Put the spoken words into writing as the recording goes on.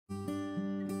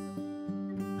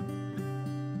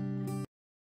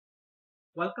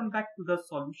Welcome back to the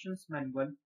solutions manual.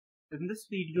 In this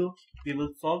video, we will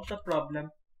solve the problem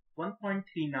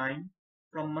 1.39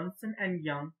 from Munson and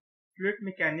Young Fluid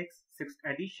Mechanics 6th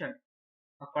edition.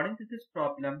 According to this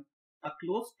problem, a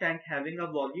closed tank having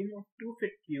a volume of 2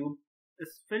 feet cube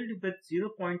is filled with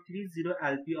 0.30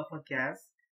 lb of a gas.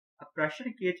 A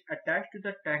pressure gauge attached to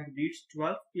the tank reads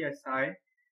 12 psi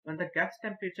when the gas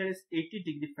temperature is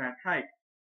 80°F.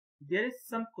 There is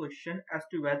some question as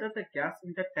to whether the gas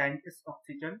in the tank is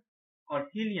oxygen or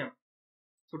helium.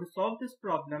 So to solve this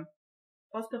problem,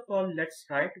 first of all, let's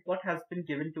write what has been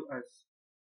given to us.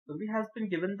 So we have been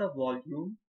given the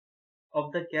volume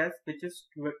of the gas, which is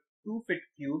 2 feet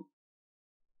cube.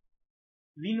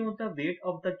 We know the weight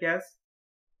of the gas,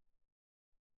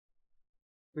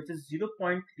 which is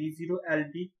 0.30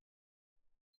 lb,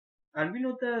 and we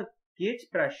know the gauge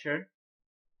pressure,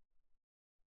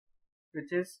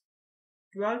 which is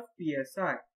 12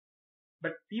 psi,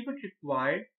 but we would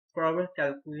require for our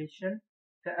calculation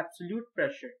the absolute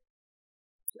pressure.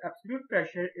 So absolute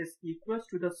pressure is equals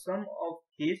to the sum of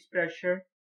gauge pressure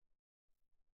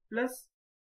plus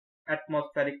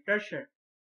atmospheric pressure.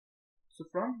 So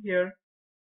from here,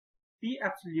 P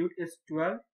absolute is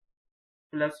 12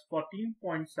 plus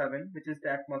 14.7, which is the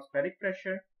atmospheric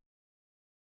pressure.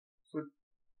 So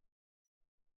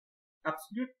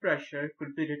absolute pressure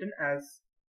could be written as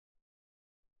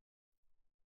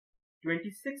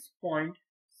 26.7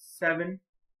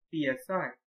 psi.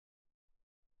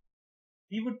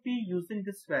 We would be using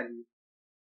this value.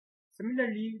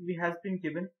 Similarly, we have been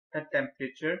given the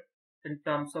temperature in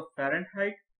terms of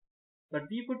Fahrenheit, but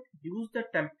we would use the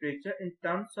temperature in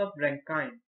terms of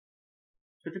Rankine.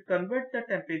 So to convert the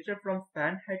temperature from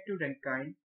Fahrenheit to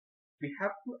Rankine, we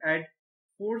have to add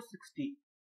 460.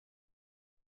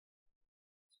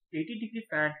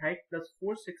 80°F plus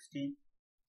 460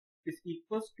 is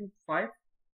equals to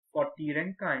 540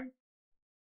 Rankine.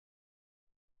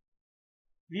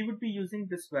 We would be using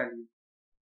this value.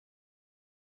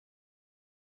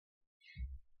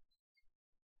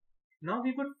 Now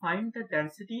we would find the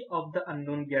density of the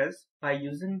unknown gas by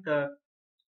using the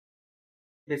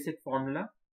basic formula,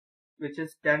 which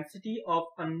is density of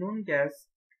unknown gas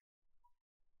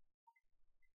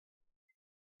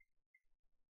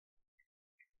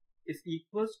is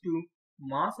equals to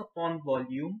mass upon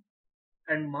volume,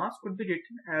 and mass could be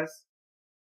written as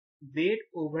weight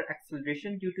over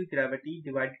acceleration due to gravity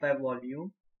divided by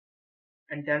volume,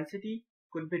 and density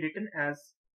could be written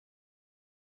as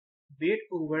weight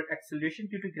over acceleration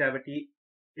due to gravity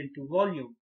into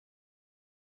volume.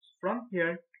 From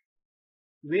here,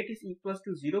 weight is equals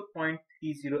to 0.30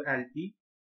 lb,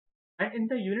 and in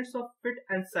the units of feet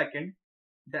and second,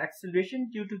 the acceleration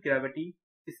due to gravity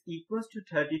is equals to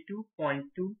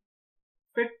 32.2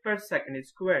 feet per second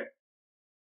squared.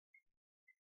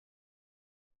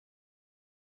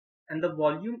 And the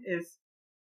volume is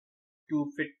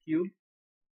 2 feet cube.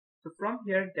 So from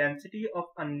here, density of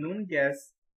unknown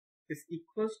gas is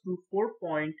equals to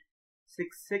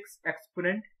 4.66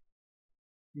 exponent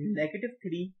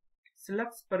 -3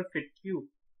 slugs per feet cube.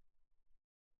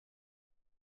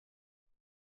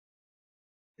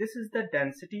 This is the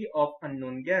density of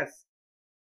unknown gas.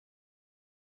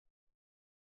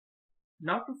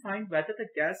 Now to find whether the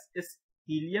gas is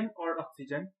helium or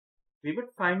oxygen, we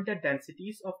would find the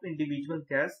densities of individual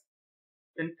gas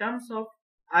in terms of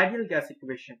ideal gas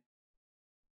equation.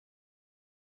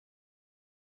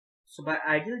 So by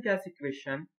ideal gas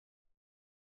equation,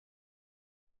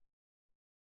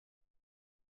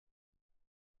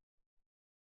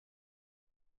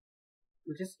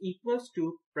 which is equals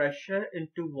to pressure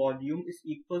into volume is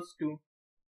equals to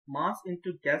mass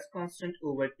into gas constant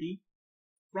over T.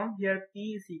 From here,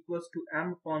 P is equals to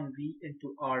M upon V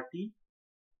into RT,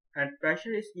 and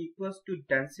pressure is equals to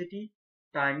density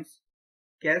times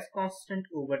gas constant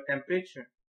over temperature.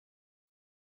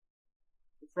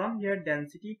 From here,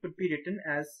 density could be written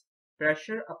as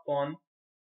pressure upon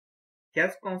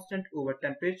gas constant over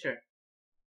temperature.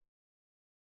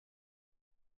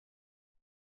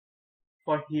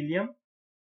 For helium,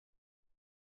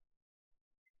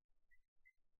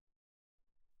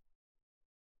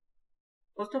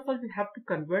 first of all, we have to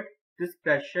convert this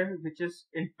pressure, which is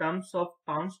in terms of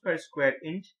pounds per square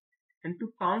inch,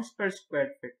 into pounds per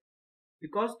square feet,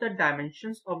 because the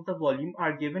dimensions of the volume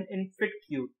are given in feet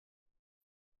cube.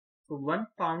 So 1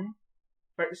 pound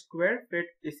per square feet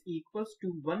is equals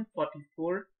to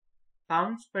 144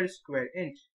 pounds per square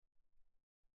inch.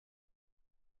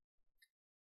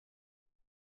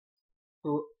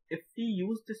 So if we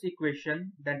use this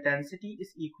equation, then density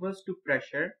is equals to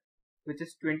pressure, which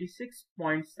is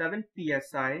 26.7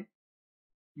 psi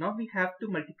Now we have to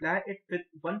multiply it with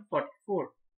 144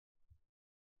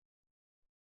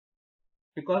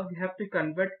 because we have to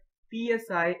convert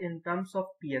psi in terms of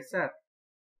psf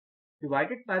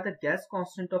divided by the gas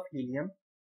constant of helium,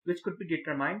 which could be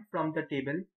determined from the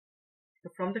table. So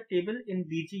from the table in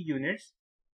Bg units,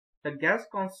 the gas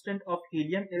constant of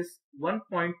helium is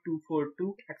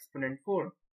 1.242 exponent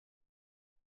 4.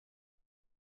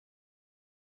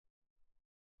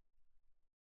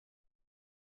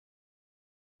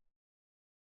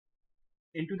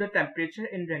 Into the temperature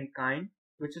in Rankine,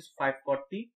 which is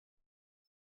 540.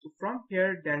 So from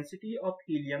here, density of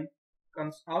helium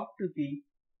comes out to be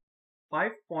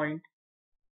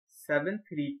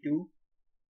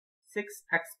 5.7326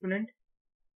 exponent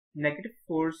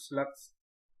 -4 slugs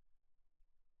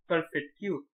per feet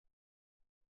cube.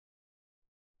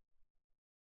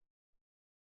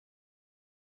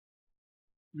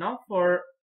 Now for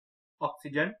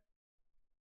oxygen,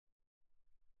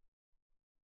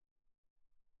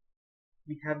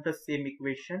 we have the same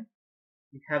equation,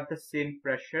 we have the same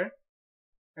pressure,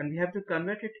 and we have to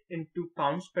convert it into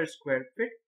pounds per square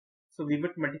feet. So we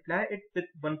would multiply it with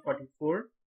 144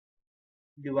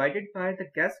 divided by the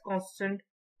gas constant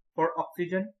for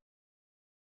oxygen,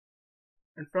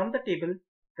 and from the table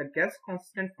the gas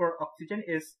constant for oxygen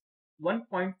is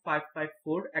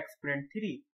 1.554 exponent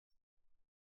 3.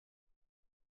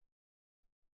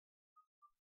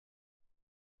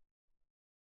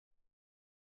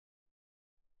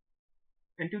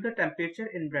 Into the temperature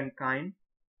in Rankine.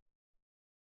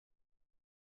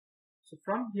 So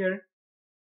from here,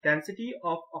 density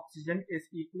of oxygen is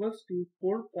equals to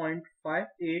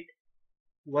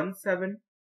 4.5817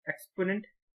 exponent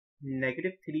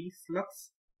 -3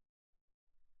 slugs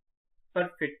per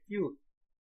feet cube.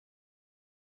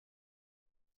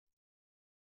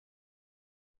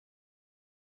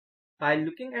 By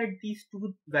looking at these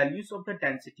two values of the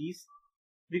densities,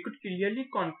 we could clearly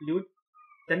conclude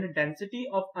that the density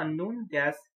of unknown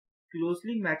gas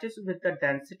closely matches with the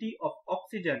density of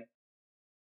oxygen.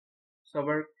 So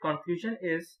our conclusion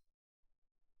is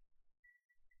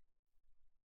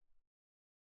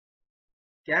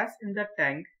gas in the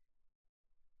tank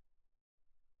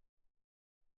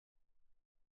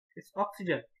is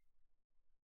oxygen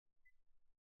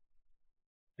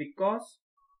because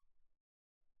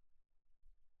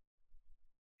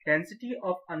density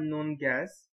of unknown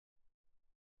gas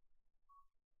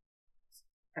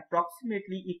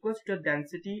approximately equals to the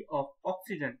density of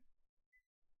oxygen.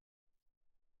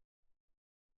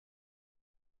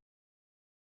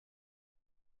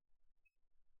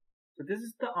 So this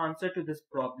is the answer to this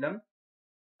problem.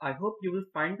 I hope you will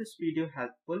find this video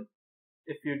helpful.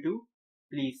 If you do,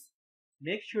 please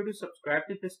make sure to subscribe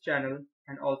to this channel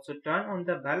and also turn on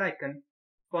the bell icon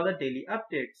for the daily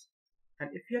updates.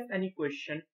 And if you have any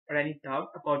question or any doubt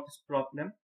about this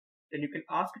problem, then you can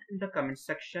ask it in the comment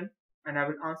section and I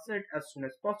will answer it as soon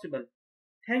as possible.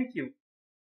 Thank you.